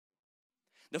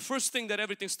The first thing that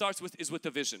everything starts with is with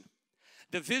the vision.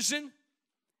 The vision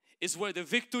is where the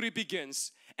victory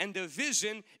begins, and the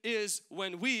vision is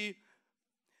when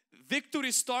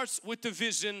victory starts with the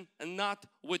vision and not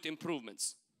with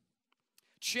improvements.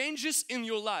 Changes in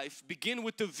your life begin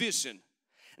with the vision,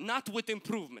 not with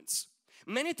improvements.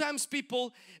 Many times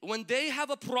people, when they have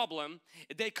a problem,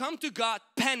 they come to God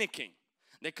panicking.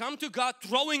 They come to God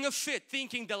throwing a fit,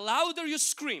 thinking the louder you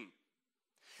scream,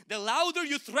 the louder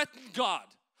you threaten God,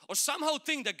 or somehow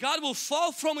think that God will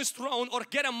fall from His throne or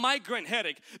get a migraine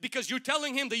headache because you're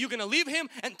telling Him that you're going to leave Him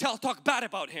and talk bad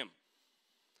about Him.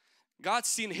 God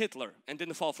seen Hitler and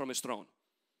didn't fall from His throne.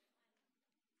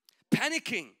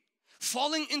 Panicking,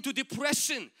 falling into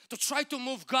depression to try to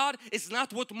move God is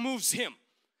not what moves Him.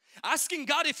 Asking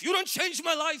God, if you don't change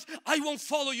my life, I won't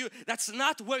follow you. That's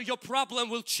not where your problem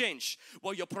will change.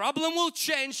 Where your problem will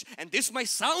change, and this might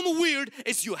sound weird,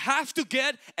 is you have to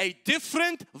get a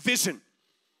different vision.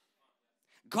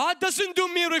 God doesn't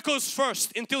do miracles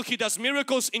first until He does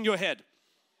miracles in your head.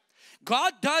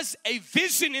 God does a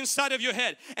vision inside of your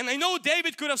head. And I know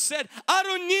David could have said, I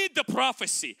don't need the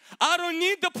prophecy. I don't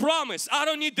need the promise. I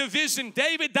don't need the vision.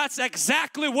 David, that's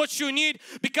exactly what you need,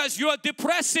 because you're a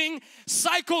depressing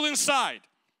cycle inside.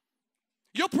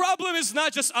 Your problem is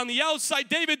not just on the outside,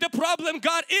 David. The problem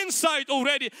got inside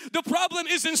already. The problem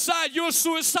is inside. You're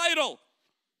suicidal.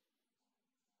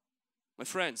 My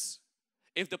friends,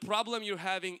 if the problem you're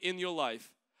having in your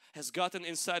life has gotten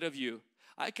inside of you,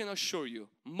 I can assure you,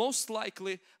 most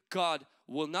likely God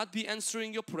will not be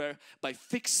answering your prayer by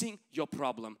fixing your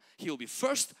problem. He will be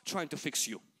first trying to fix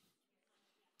you.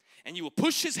 And you will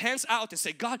push His hands out and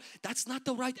say, God, that's not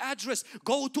the right address.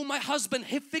 Go to my husband.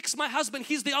 He fixed my husband.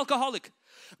 He's the alcoholic.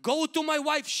 Go to my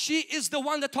wife. She is the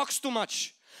one that talks too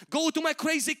much. Go to my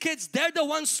crazy kids. They're the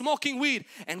ones smoking weed.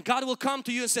 And God will come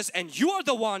to you and says, and you are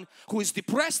the one who is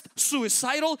depressed,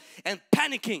 suicidal, and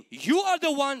panicking. You are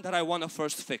the one that I want to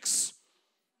first fix.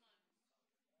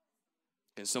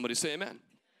 Can somebody say amen?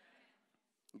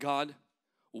 God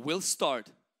will start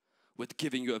with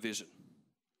giving you a vision.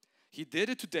 He did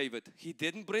it to David. He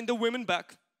didn't bring the women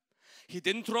back. He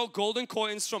didn't throw golden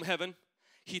coins from heaven.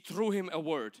 He threw him a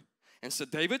word and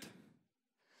said, David,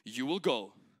 you will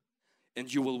go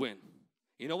and you will win.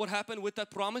 You know what happened with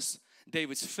that promise?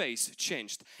 David's face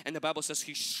changed. And the Bible says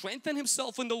he strengthened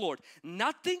himself in the Lord.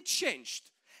 Nothing changed.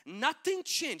 Nothing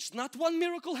changed. Not one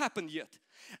miracle happened yet.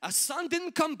 A son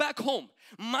didn't come back home.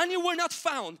 Money were not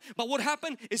found. But what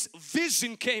happened is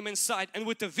vision came inside. And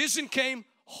with the vision came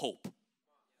hope.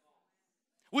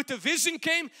 With the vision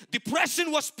came,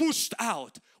 depression was pushed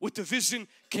out. With the vision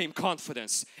came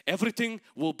confidence. Everything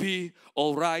will be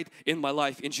all right in my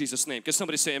life in Jesus' name. Can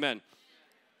somebody say amen?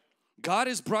 God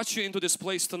has brought you into this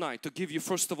place tonight to give you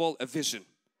first of all a vision.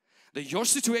 That your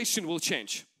situation will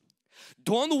change.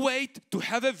 Don't wait to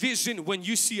have a vision when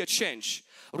you see a change.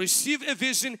 Receive a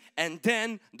vision and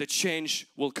then the change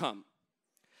will come.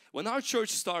 When our church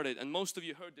started, and most of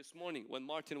you heard this morning when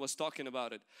Martin was talking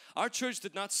about it, our church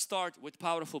did not start with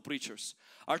powerful preachers.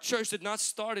 Our church did not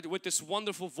start with this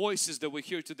wonderful voices that we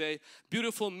hear today,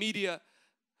 beautiful media,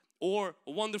 or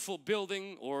wonderful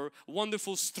building, or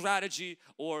wonderful strategy,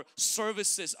 or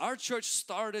services. Our church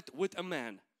started with a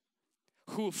man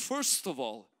who first of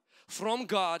all from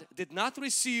God did not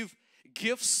receive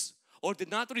gifts or did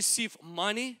not receive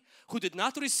money, who did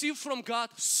not receive from God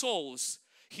souls.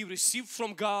 He received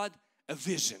from God a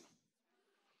vision.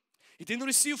 He didn't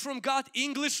receive from God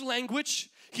English language.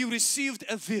 He received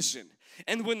a vision.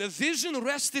 And when a vision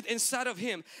rested inside of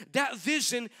him, that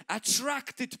vision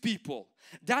attracted people.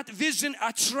 That vision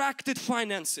attracted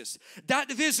finances. That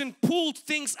vision pulled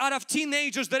things out of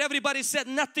teenagers that everybody said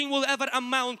nothing will ever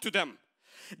amount to them.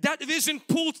 That vision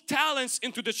pulled talents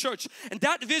into the church, and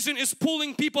that vision is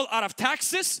pulling people out of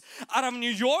Texas, out of New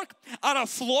York, out of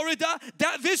Florida.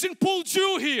 That vision pulled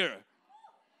you here.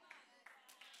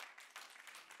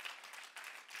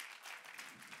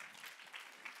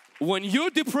 When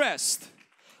you're depressed,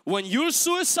 when you're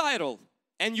suicidal,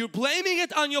 and you're blaming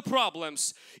it on your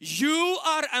problems, you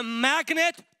are a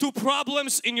magnet to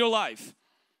problems in your life.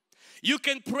 You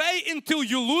can pray until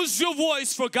you lose your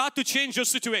voice for God to change your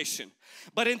situation.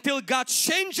 But until God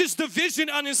changes the vision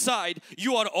on inside,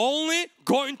 you are only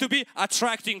going to be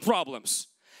attracting problems.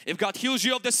 If God heals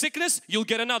you of the sickness, you'll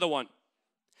get another one.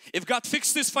 If God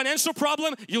fixed this financial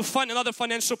problem, you'll find another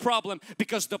financial problem,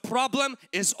 because the problem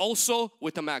is also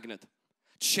with a magnet.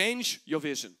 Change your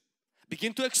vision.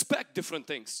 Begin to expect different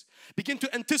things. Begin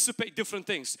to anticipate different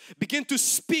things. Begin to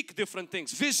speak different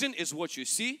things. Vision is what you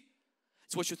see,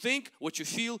 it's what you think, what you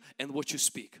feel, and what you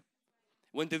speak.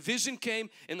 When the vision came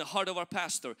in the heart of our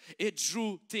pastor, it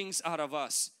drew things out of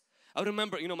us. I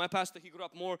remember, you know, my pastor, he grew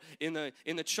up more in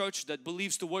a church that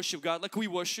believes to worship God like we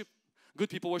worship. Good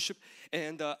people worship.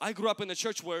 And I grew up in a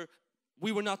church where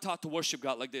we were not taught to worship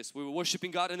God like this. We were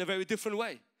worshiping God in a very different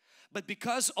way. But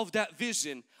because of that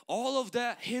vision, all of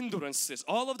the hindrances,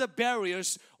 all of the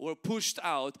barriers were pushed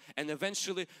out, and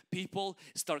eventually people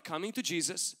start coming to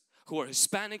Jesus, who are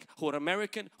Hispanic, who are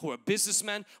American, who are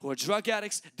businessmen, who are drug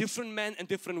addicts. Different men and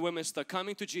different women start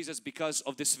coming to Jesus because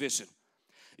of this vision.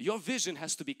 Your vision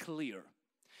has to be clear.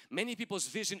 Many people's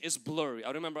vision is blurry.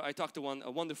 I remember I talked to a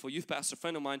wonderful youth pastor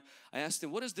friend of mine. I asked him,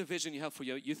 what is the vision you have for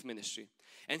your youth ministry?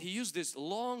 And he used this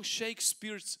long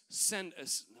Shakespeare's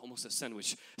almost a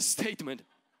sandwich statement.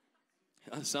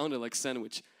 It sounded like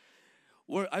sandwich.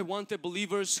 Where I want the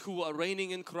believers who are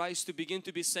reigning in Christ to begin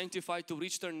to be sanctified, to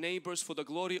reach their neighbors for the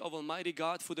glory of Almighty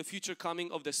God, for the future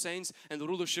coming of the saints and the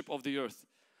rulership of the earth.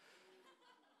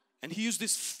 And he used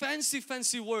these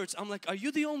fancy words. I'm like, are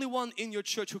you the only one in your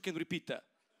church who can repeat that?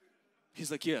 He's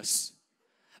like, yes.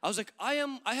 I was like, I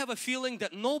have a feeling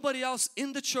that nobody else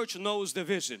in the church knows the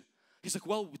vision. He's like,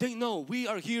 well, they know we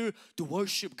are here to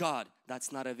worship God.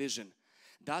 That's not a vision.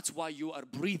 That's why you are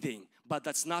breathing, but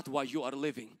that's not why you are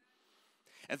living.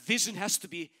 A vision has to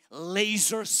be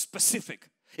laser specific.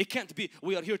 It can't be,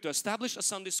 we are here to establish a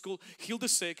Sunday school, heal the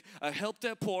sick, help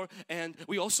the poor, and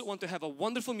we also want to have a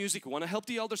wonderful music, we want to help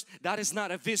the elders. That is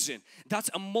not a vision. That's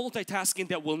a multitasking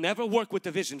that will never work with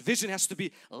the vision. Vision has to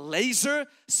be laser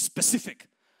specific.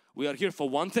 We are here for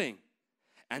one thing,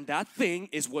 and that thing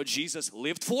is what Jesus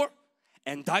lived for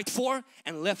and died for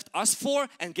and left us for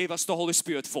and gave us the Holy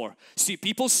Spirit for. See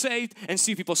people saved and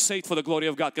see people saved for the glory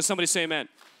of God. Can somebody say amen?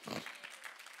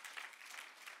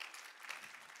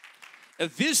 A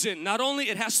vision, not only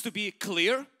it has to be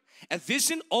clear, a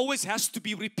vision always has to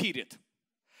be repeated.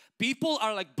 People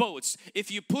are like boats.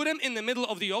 If you put them in the middle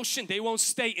of the ocean, they won't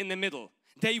stay in the middle.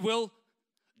 They will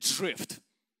drift.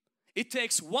 It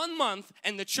takes 1 month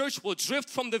and the church will drift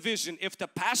from the vision if the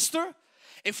pastor,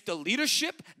 if the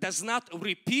leadership does not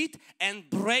repeat and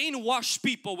brainwash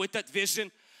people with that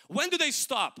vision. When do they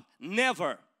stop?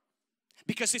 Never.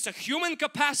 Because it's a human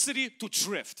capacity to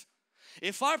drift.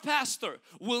 If our pastor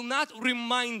will not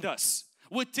remind us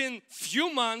within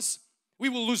few months, we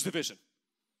will lose the vision.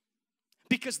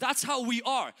 Because that's how we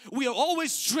are. We are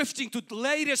always drifting to the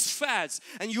latest fads,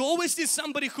 and you always need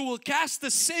somebody who will cast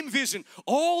the same vision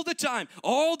all the time,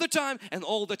 and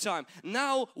all the time.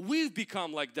 Now we've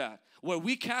become like that, where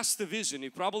we cast the vision.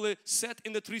 You probably sat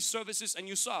in the 3 services and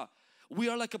you saw, we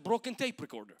are like a broken tape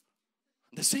recorder.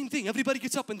 The same thing, everybody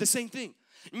gets up and the same thing.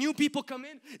 New people come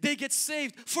in, they get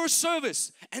saved first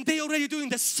service and they already doing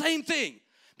the same thing.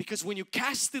 Because when you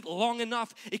cast it long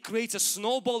enough, it creates a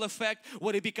snowball effect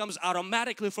where it becomes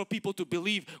automatically for people to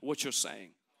believe what you're saying.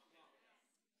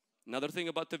 Another thing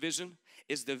about the vision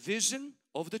is the vision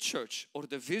of the church or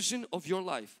the vision of your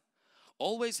life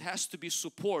always has to be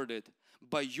supported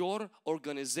by your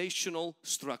organizational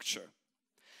structure.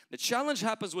 The challenge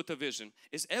happens with the vision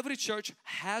is every church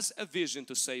has a vision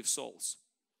to save souls.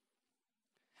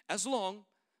 As long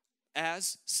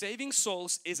as saving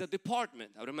souls is a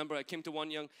department. I remember I came to one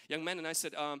young man and I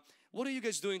said, what are you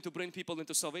guys doing to bring people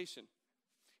into salvation?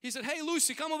 He said, hey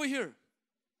Lucy, come over here.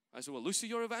 I said, well, Lucy,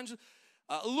 you're evangelist?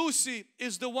 Lucy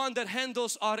is the one that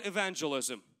handles our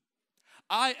evangelism.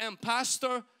 I am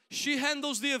pastor. She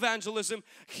handles the evangelism.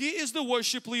 He is the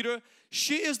worship leader.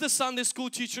 She is the Sunday school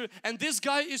teacher, and this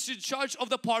guy is in charge of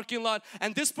the parking lot,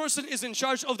 and this person is in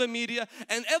charge of the media,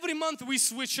 and every month we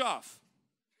switch off.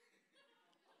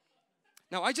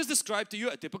 Now I just described to you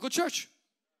a typical church.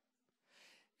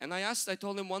 And I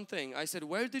told him one thing. I said,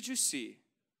 where did you see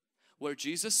where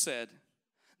Jesus said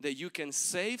that you can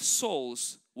save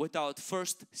souls without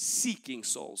first seeking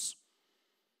souls?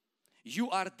 You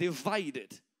are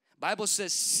divided. Bible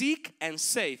says seek and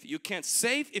save. You can't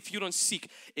save if you don't seek.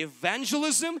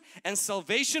 Evangelism and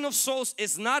salvation of souls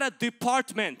is not a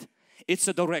department, it's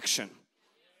a direction.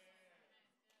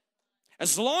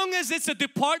 As long as it's a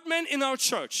department in our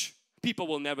church, people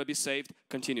will never be saved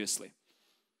continuously.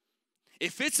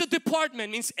 If it's a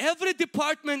department, means every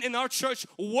department in our church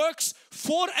works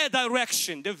for a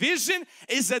direction. The vision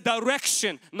is a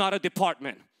direction, not a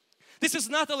department. This is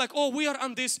not like, oh, we are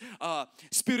on this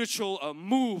spiritual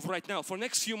move right now for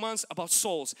next few months about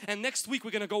souls. And next week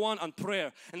we're going to go on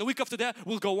prayer. And the week after that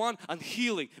we'll go on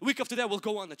healing. The week after that we'll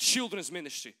go on the children's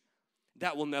ministry.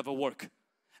 That will never work.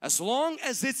 As long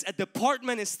as it's a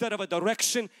department instead of a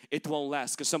direction, it won't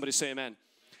last. Can somebody say amen?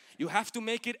 You have to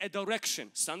make it a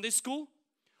direction. Sunday school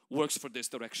works for this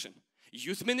direction.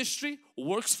 Youth ministry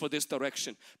works for this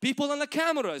direction. People on the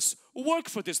cameras work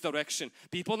for this direction.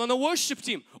 People on the worship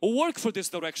team work for this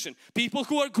direction. People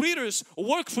who are greeters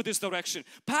work for this direction.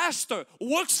 Pastor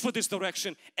works for this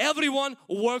direction. Everyone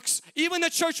works. Even the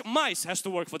church mice has to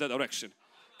work for that direction.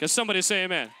 Can somebody say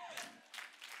amen?